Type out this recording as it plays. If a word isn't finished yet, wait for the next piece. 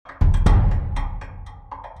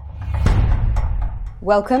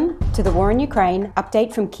Welcome to the War in Ukraine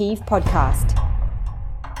Update from Kyiv podcast.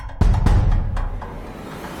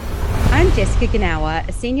 I'm Jessica Gnawa,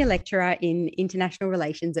 a senior lecturer in international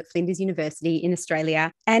relations at Flinders University in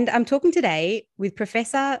Australia, and I'm talking today with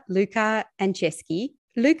Professor Luca Anceschi.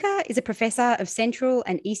 Luca is a professor of Central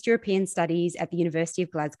and East European Studies at the University of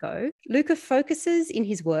Glasgow. Luca focuses in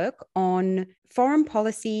his work on foreign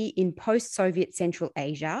policy in post-Soviet Central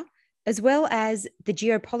Asia, as well as the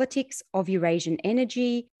geopolitics of Eurasian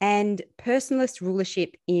energy and personalist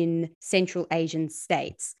rulership in Central Asian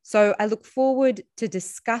states. So I look forward to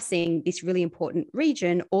discussing this really important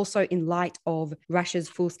region, also in light of Russia's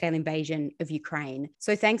full-scale invasion of Ukraine.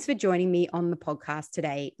 So thanks for joining me on the podcast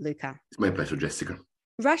today, Luca. It's my pleasure, Jessica.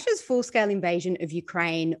 Russia's full-scale invasion of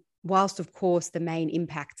Ukraine, whilst of course the main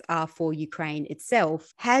impacts are for Ukraine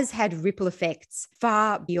itself, has had ripple effects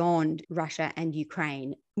far beyond Russia and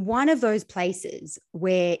Ukraine. One of those places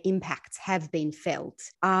where impacts have been felt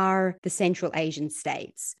are the Central Asian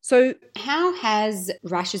states. So how has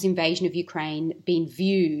Russia's invasion of Ukraine been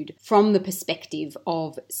viewed from the perspective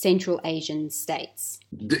of Central Asian states?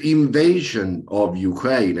 The invasion of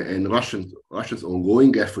Ukraine and Russia's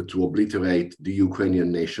ongoing effort to obliterate the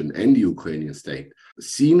Ukrainian nation and the Ukrainian state,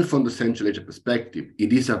 seen from the Central Asia perspective,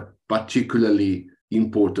 it is a particularly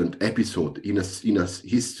important episode in a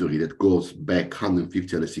history that goes back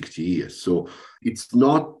 150, 160 years. So it's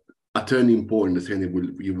not a turning point in the sense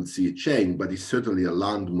that you will see a change, but it's certainly a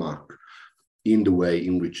landmark in the way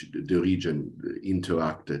in which the region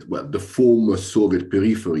interacted. Well, the former Soviet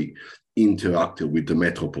periphery interacted with the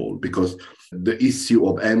metropole, because the issue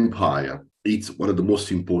of empire is one of the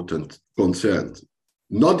most important concerns.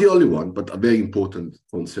 Not the only one, but a very important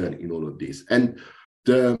concern in all of this. And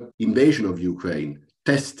the invasion of Ukraine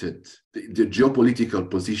tested the geopolitical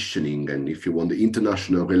positioning and, if you want, the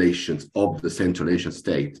international relations of the Central Asian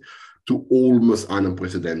state to almost an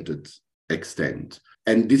unprecedented extent.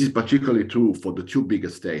 And this is particularly true for the two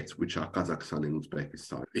biggest states, which are Kazakhstan and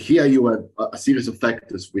Uzbekistan. Here you have a series of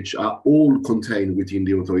factors which are all contained within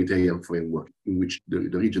the authoritarian framework in which the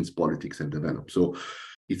region's politics have developed. So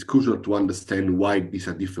it's crucial to understand why these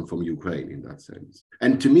are different from Ukraine in that sense.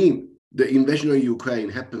 And to me, the invasion of Ukraine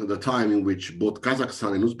happened at a time in which both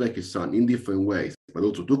Kazakhstan and Uzbekistan, in different ways, but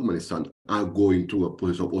also Turkmenistan, are going through a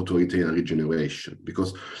process of authoritarian regeneration,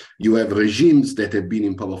 because you have regimes that have been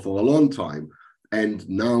in power for a long time, and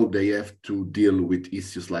now they have to deal with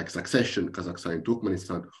issues like succession, Kazakhstan and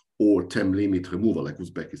Turkmenistan, or term limit removal, like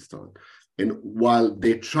Uzbekistan. And while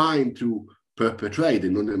they're trying to perpetrate a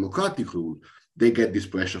non-democratic rule, they get this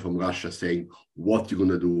pressure from Russia saying, what are you going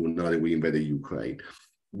to do now that we invaded Ukraine?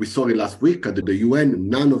 We saw it last week at the UN,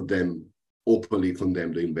 none of them openly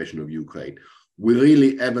condemned the invasion of Ukraine. We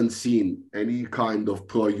really haven't seen any kind of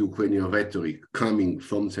pro-Ukrainian rhetoric coming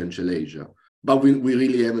from Central Asia, but we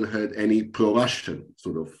really haven't heard any pro-Russian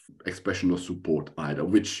sort of expression of support either,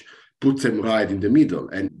 which puts them right in the middle.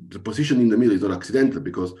 And the position in the middle is not accidental,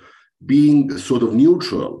 because being sort of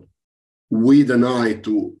neutral with an eye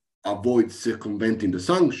to avoid circumventing the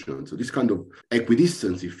sanctions, so this kind of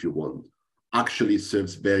equidistance, if you want, actually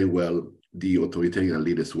serves very well the authoritarian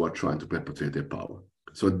leaders who are trying to perpetuate their power.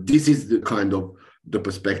 So this is the kind of the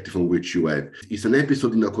perspective on which you have. It's an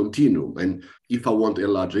episode in a continuum. And if I want to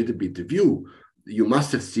enlarge a little bit the view, you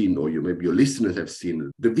must have seen, or maybe your listeners have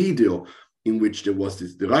seen, the video in which there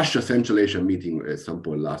was the Russia Central Asia meeting at some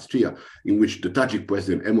point last year, in which the Tajik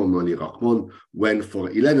president Emomali Rahmon went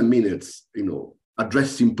for 11 minutes,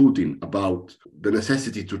 addressing Putin about the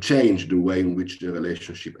necessity to change the way in which the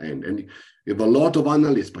relationship ends. And we have a lot of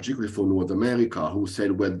analysts, particularly from North America, who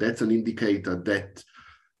said, well, that's an indicator that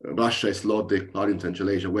Russia is not declaring Central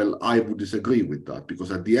Asia. Well, I would disagree with that,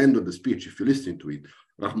 because at the end of the speech, if you listen to it,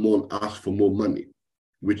 Rahmon asked for more money,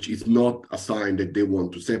 which is not a sign that they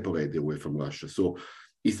want to separate away from Russia. So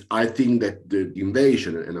I think that the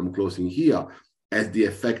invasion, and I'm closing here, has the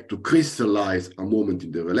effect to crystallize a moment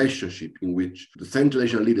in the relationship in which the Central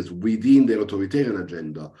Asian leaders within their authoritarian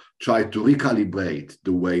agenda try to recalibrate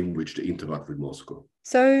the way in which they interact with Moscow.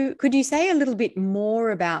 So could you say a little bit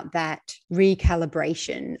more about that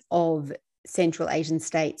recalibration of Central Asian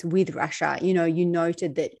states with Russia? You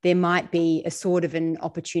noted that there might be a sort of an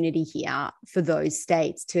opportunity here for those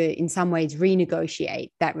states to, in some ways, renegotiate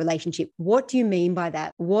that relationship. What do you mean by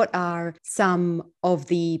that? What are some of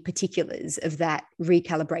the particulars of that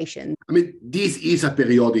recalibration? I mean, this is a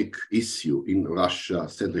periodic issue in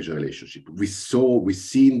Russia-Central Asian relationship. We've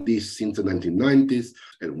seen this since the 1990s,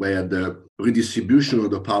 where the redistribution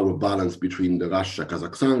of the power balance between the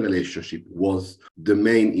Russia-Kazakhstan relationship was the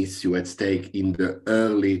main issue at stake in the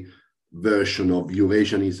early version of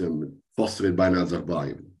Eurasianism fostered by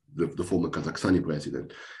Nazarbayev. the former Kazakhstani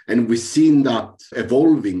president. And we've seen that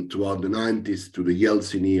evolving throughout the 90s to the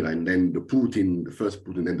Yeltsin era, and then the first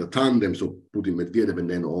Putin, and the tandem, so Putin, Medvedev, and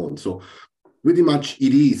then on. So pretty much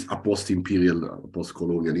it is a post-imperial,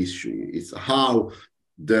 post-colonial issue. It's how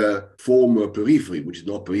the former periphery, which is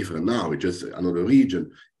not peripheral now, it's just another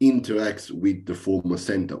region, interacts with the former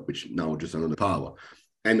center, which now just another power.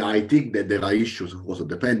 And I think that there are issues, of course, of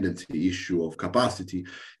dependency, issue of capacity,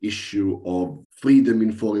 issue of freedom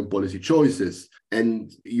in foreign policy choices.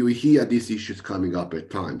 And you hear these issues coming up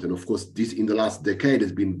at times. And of course, this in the last decade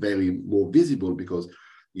has been very more visible because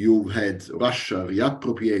you had Russia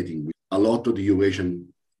reappropriating a lot of the Eurasian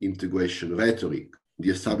integration rhetoric,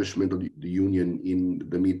 the establishment of the Union in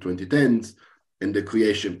the mid-2010s, and the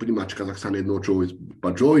creation, pretty much Kazakhstan had no choice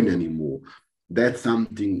but join anymore. That's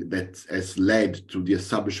something that has led to the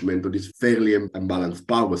establishment of this fairly unbalanced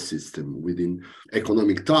power system within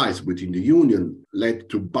economic ties within the Union, led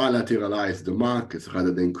to bilateralize the markets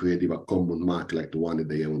rather than creating a common market like the one that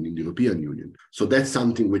they have in the European Union. So that's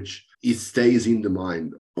something which stays in the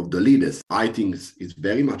mind of the leaders. I think is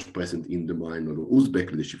very much present in the mind of the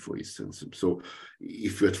Uzbek leadership, for instance. So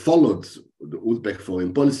if you had followed the Uzbek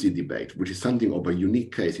foreign policy debate, which is something of a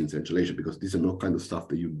unique case in Central Asia, because these are not kind of stuff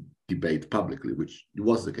that you debate publicly, which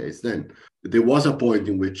was the case then. There was a point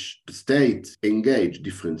in which the state engaged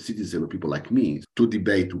different citizens or people like me to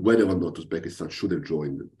debate whether or not Uzbekistan should have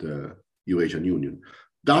joined the Eurasian Union.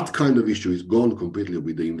 That kind of issue is gone completely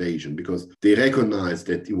with the invasion because they recognized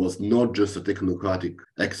that it was not just a technocratic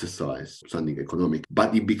exercise, something economic,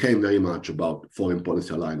 but it became very much about foreign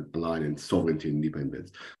policy alliance, sovereignty, and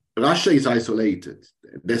independence. Russia is isolated.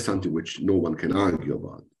 That's something which no one can argue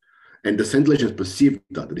about. And the Central Asians perceived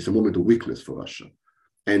that it's a moment of weakness for Russia.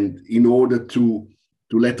 And in order to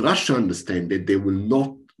let Russia understand that they will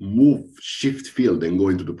not shift field and go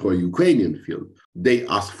into the pro-Ukrainian field, they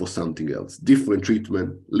ask for something else, different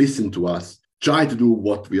treatment, listen to us, try to do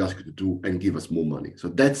what we ask you to do and give us more money. So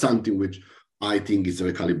that's something which I think is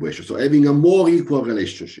a recalibration. So having a more equal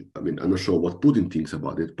relationship, I mean, I'm not sure what Putin thinks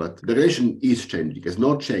about it, but the relation is changing. It has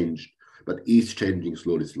not changed, but is changing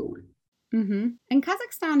slowly. Mm-hmm. And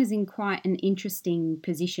Kazakhstan is in quite an interesting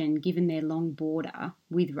position given their long border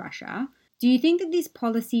with Russia. Do you think that this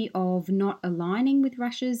policy of not aligning with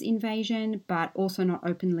Russia's invasion, but also not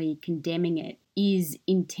openly condemning it, is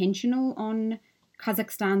intentional on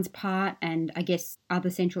Kazakhstan's part and I guess other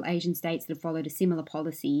Central Asian states that have followed a similar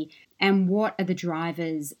policy? And what are the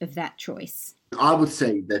drivers of that choice? I would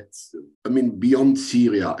say that, beyond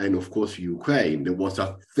Syria and of course Ukraine, there was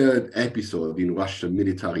a third episode in Russian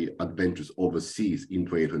military adventures overseas in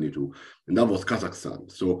 2022, and that was Kazakhstan.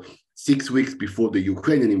 So 6 weeks before the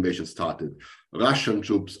Ukrainian invasion started, Russian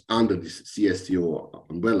troops under this CSTO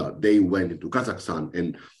umbrella, they went into Kazakhstan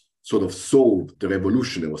and sort of solved the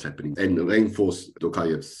revolution that was happening and reinforced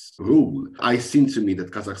Tokayev's rule. I seem to me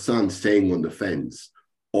that Kazakhstan staying on the fence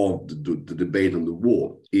of the debate on the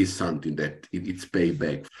war is something that it's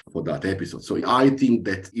payback for that episode. So I think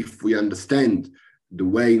that if we understand the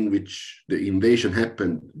way in which the invasion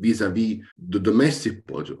happened vis-a-vis the domestic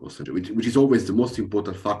policy, which is always the most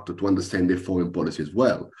important factor to understand their foreign policy as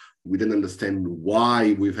well. We then understand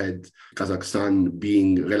why we've had Kazakhstan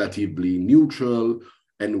being relatively neutral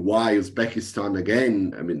and why Uzbekistan,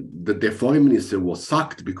 again, their foreign minister was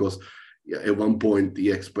sacked because at one point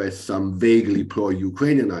he expressed some vaguely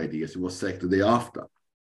pro-Ukrainian ideas. He was sacked the day after.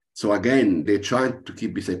 So again, they're trying to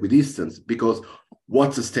keep this equidistance because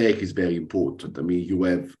what's at stake is very important. You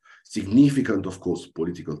have significant, of course,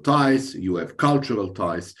 political ties, you have cultural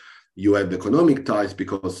ties, you have economic ties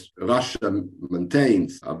because Russia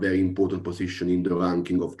maintains a very important position in the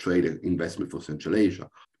ranking of trade and investment for Central Asia.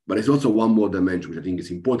 But there's also one more dimension which I think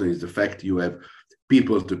is important, is the fact you have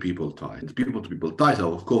people-to-people ties. People-to-people ties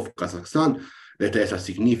are, of course, Kazakhstan, that has a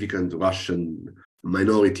significant Russian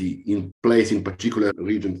minority in place, in particular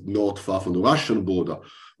regions not far from the Russian border.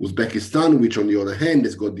 Uzbekistan, which on the other hand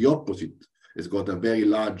has got the opposite, has got a very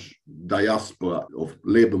large diaspora of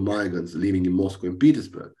labor migrants living in Moscow and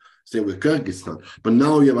Petersburg. Same with Kyrgyzstan. But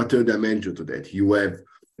now you have a third dimension to that. You have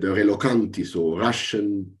the relocanti, so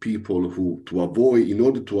Russian people who, in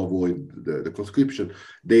order to avoid the conscription,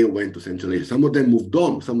 they went to Central Asia. Some of them moved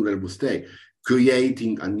on, some of them will stay,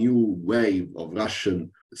 creating a new wave of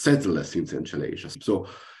Russian settlers in Central Asia. So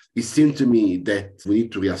it seems to me that we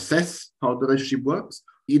need to reassess how the relationship works.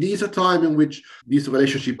 It is a time in which this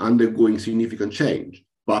relationship undergoing significant change,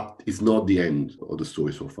 but it's not the end of the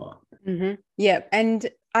story so far. Mm-hmm. Yeah. And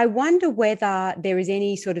I wonder whether there is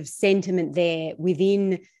any sort of sentiment there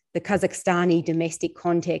within the Kazakhstani domestic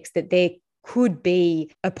context that there could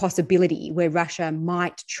be a possibility where Russia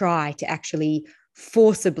might try to actually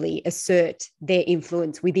forcibly assert their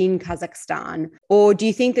influence within Kazakhstan? Or do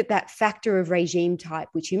you think that that factor of regime type,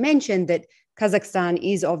 which you mentioned, that Kazakhstan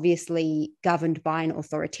is obviously governed by an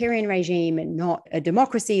authoritarian regime and not a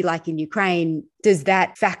democracy like in Ukraine, does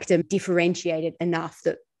that factor differentiate it enough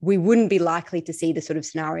that we wouldn't be likely to see the sort of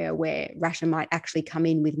scenario where Russia might actually come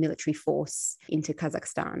in with military force into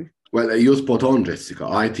Kazakhstan? Well, you're spot on, Jessica.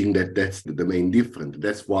 I think that that's the main difference.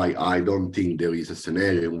 That's why I don't think there is a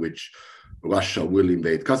scenario in which Russia will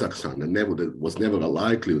invade Kazakhstan. And that was never a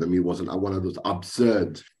likelihood. I mean, it wasn't one of those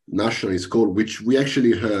absurd nationalist calls, which we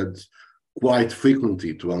actually heard quite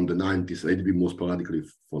frequently throughout the 90s, a little bit more sporadically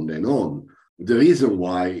from then on. The reason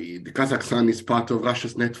why the Kazakhstan is part of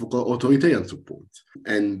Russia's network of authoritarian support.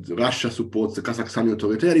 And Russia supports the Kazakhstani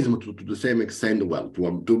authoritarianism to the same extent, well, to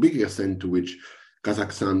a bigger extent to which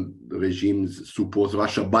Kazakhstan regimes support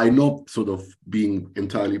Russia by not sort of being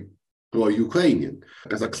entirely pro-Ukrainian.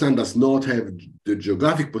 Kazakhstan does not have the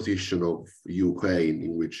geographic position of Ukraine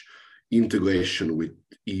in which integration with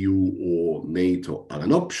EU or NATO are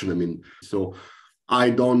an option. I mean, so I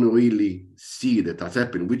don't really see that that's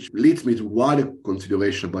happened, which leads me to wider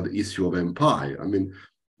consideration about the issue of empire. I mean,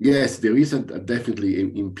 yes, there is a definitely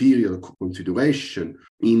an imperial consideration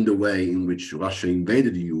in the way in which Russia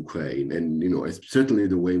invaded Ukraine, and it's certainly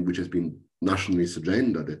the way in which has been nationalist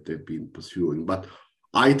agenda that they've been pursuing. But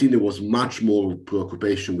I think there was much more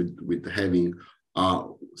preoccupation with having a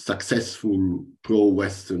successful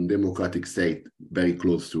pro-Western democratic state very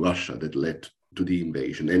close to Russia that led to the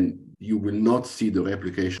invasion. And you will not see the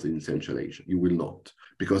replication in Central Asia. You will not,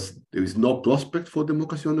 because there is no prospect for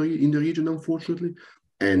democracy in the region, unfortunately.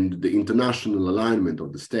 And the international alignment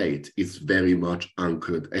of the state is very much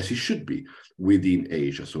anchored, as it should be, within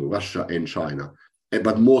Asia, so Russia and China.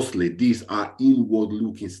 But mostly, these are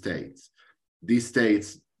inward-looking states. These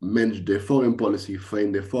states manage their foreign policy,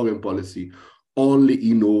 frame their foreign policy, only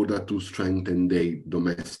in order to strengthen their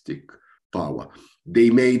domestic power.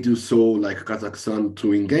 They may do so like Kazakhstan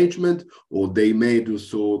through engagement, or they may do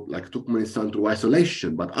so like Turkmenistan through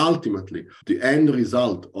isolation. But ultimately, the end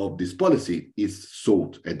result of this policy is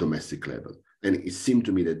sought at domestic level. And it seemed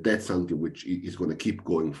to me that that's something which is going to keep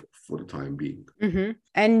going for the time being. Mm-hmm.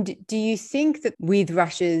 And do you think that with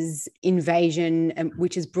Russia's invasion,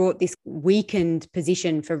 which has brought this weakened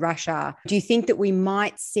position for Russia, do you think that we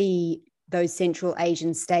might see those Central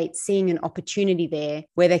Asian states seeing an opportunity there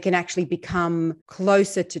where they can actually become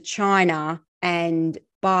closer to China and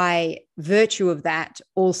by virtue of that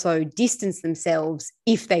also distance themselves,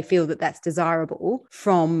 if they feel that that's desirable,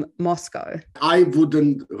 from Moscow? I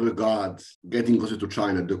wouldn't regard getting closer to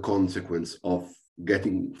China the consequence of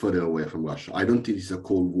getting further away from Russia. I don't think it's a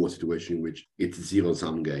Cold War situation in which it's a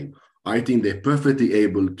zero-sum game. I think they're perfectly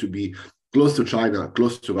able to be close to China,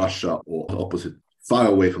 close to Russia, or opposite, far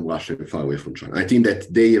away from Russia and far away from China. I think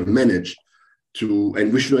that they have managed to,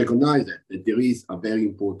 and we should recognize that there is a very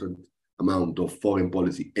important amount of foreign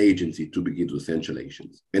policy agency to begin to Central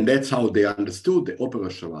Asians. And that's how they understood, they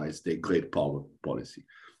operationalized their great power policy.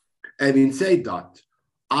 Having said that,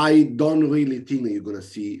 I don't really think that you're going to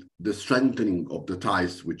see the strengthening of the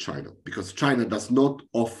ties with China, because China does not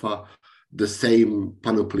offer the same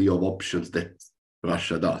panoply of options that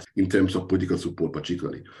Russia does in terms of political support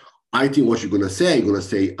particularly. I think what you're going to say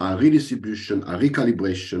a redistribution, a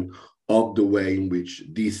recalibration of the way in which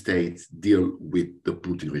these states deal with the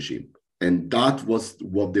Putin regime. And that was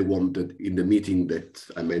what they wanted in the meeting that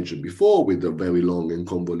I mentioned before with the very long and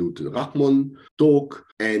convoluted Rachman talk.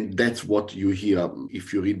 And that's what you hear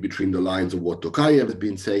if you read between the lines of what Tokayev has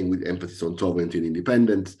been saying with emphasis on sovereignty and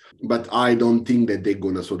independence. But I don't think that they're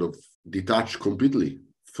going to sort of detach completely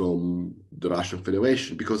from the Russian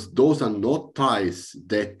Federation, because those are not ties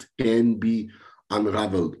that can be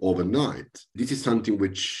unraveled overnight. This is something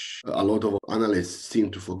which a lot of analysts seem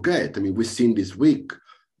to forget. I mean, we've seen this week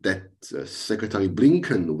that Secretary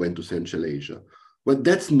Blinken went to Central Asia. But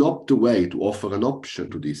that's not the way to offer an option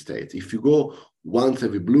to these states. If you go once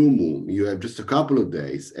every blue moon, you have just a couple of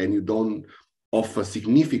days and you don't offer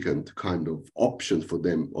significant kind of options for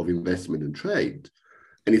them of investment and trade,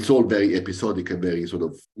 and it's all very episodic and very sort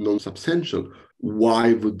of non-substantial,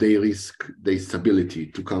 why would they risk their stability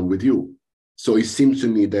to come with you? So it seems to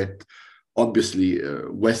me that obviously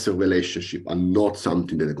Western relationships are not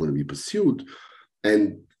something that are going to be pursued,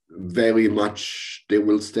 and very much they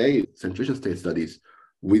will stay, Central Asian state studies,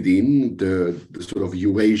 within the sort of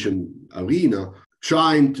Eurasian arena,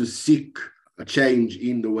 trying to seek a change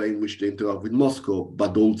in the way in which they interact with Moscow,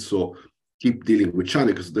 but also keep dealing with China,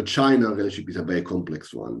 because the China relationship is a very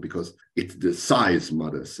complex one, because it's the size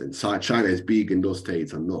matters, and China is big and those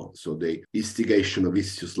states are not. So the instigation of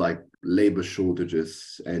issues like labor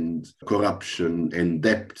shortages and corruption and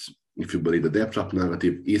debt, if you believe the debt trap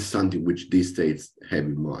narrative, is something which these states have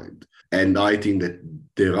in mind. And I think that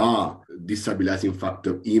there are destabilizing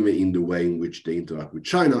factors even in the way in which they interact with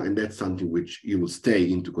China, and that's something which you will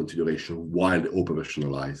stay into consideration while they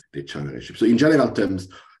operationalize the China relationship. So in general terms,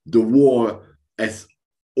 the war has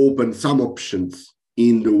opened some options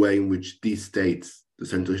in the way in which these states, the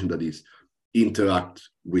Central Asian that is, interact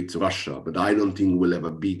with Russia, but I don't think will have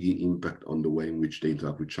a big impact on the way in which they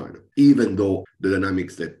interact with China, even though the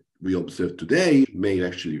dynamics that we observe today may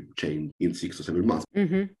actually change in 6 or 7 months.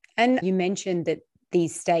 Mm-hmm. And you mentioned that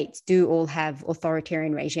these states do all have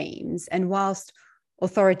authoritarian regimes, and whilst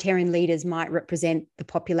authoritarian leaders might represent the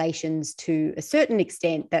populations to a certain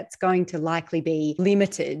extent, that's going to likely be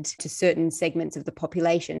limited to certain segments of the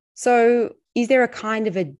population. So is there a kind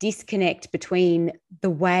of a disconnect between the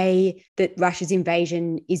way that Russia's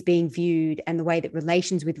invasion is being viewed and the way that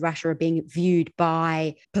relations with Russia are being viewed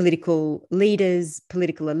by political leaders,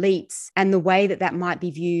 political elites, and the way that that might be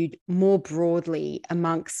viewed more broadly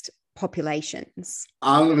amongst populations?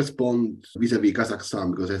 I'll respond vis-a-vis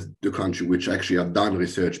Kazakhstan, because that's the country which actually have done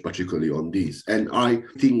research particularly on this. And I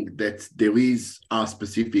think that there is a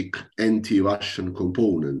specific anti-Russian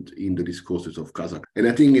component in the discourses of Kazakh. And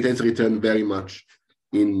I think it has returned very much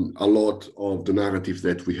in a lot of the narratives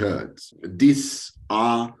that we heard. These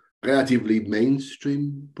are relatively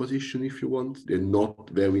mainstream position, if you want. They're not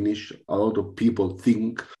very niche. A lot of people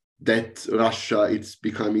think that Russia is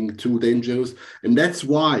becoming too dangerous. And that's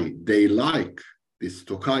why they like this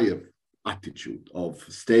Tokayev attitude of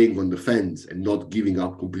staying on the fence and not giving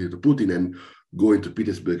up completely to Putin and going to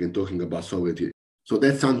Petersburg and talking about sovereignty. So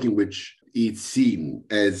that's something which is seen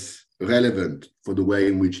as relevant for the way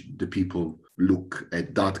in which the people look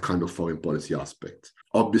at that kind of foreign policy aspect.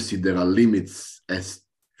 Obviously, there are limits as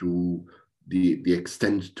to the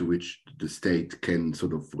extent to which the state can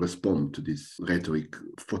sort of respond to this rhetoric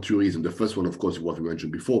for 2 reasons. The first one, of course, is what we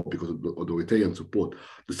mentioned before, because of the authoritarian support.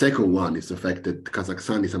 The second one is the fact that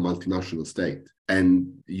Kazakhstan is a multinational state,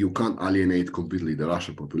 and you can't alienate completely the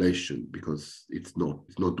Russian population because it's not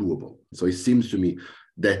doable. So it seems to me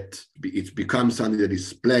that it's become something that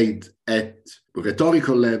is played at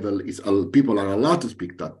rhetorical level. People are allowed to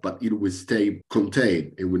speak that, but it will stay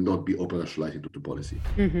contained and will not be operationalized into policy.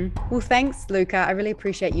 Mm-hmm. Well, thanks, Luca. I really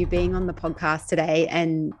appreciate you being on the podcast today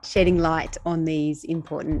and shedding light on these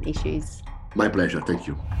important issues. My pleasure. Thank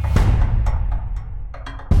you.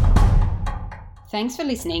 Thanks for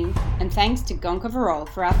listening, and thanks to Gonka Varol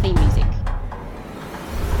for our theme music.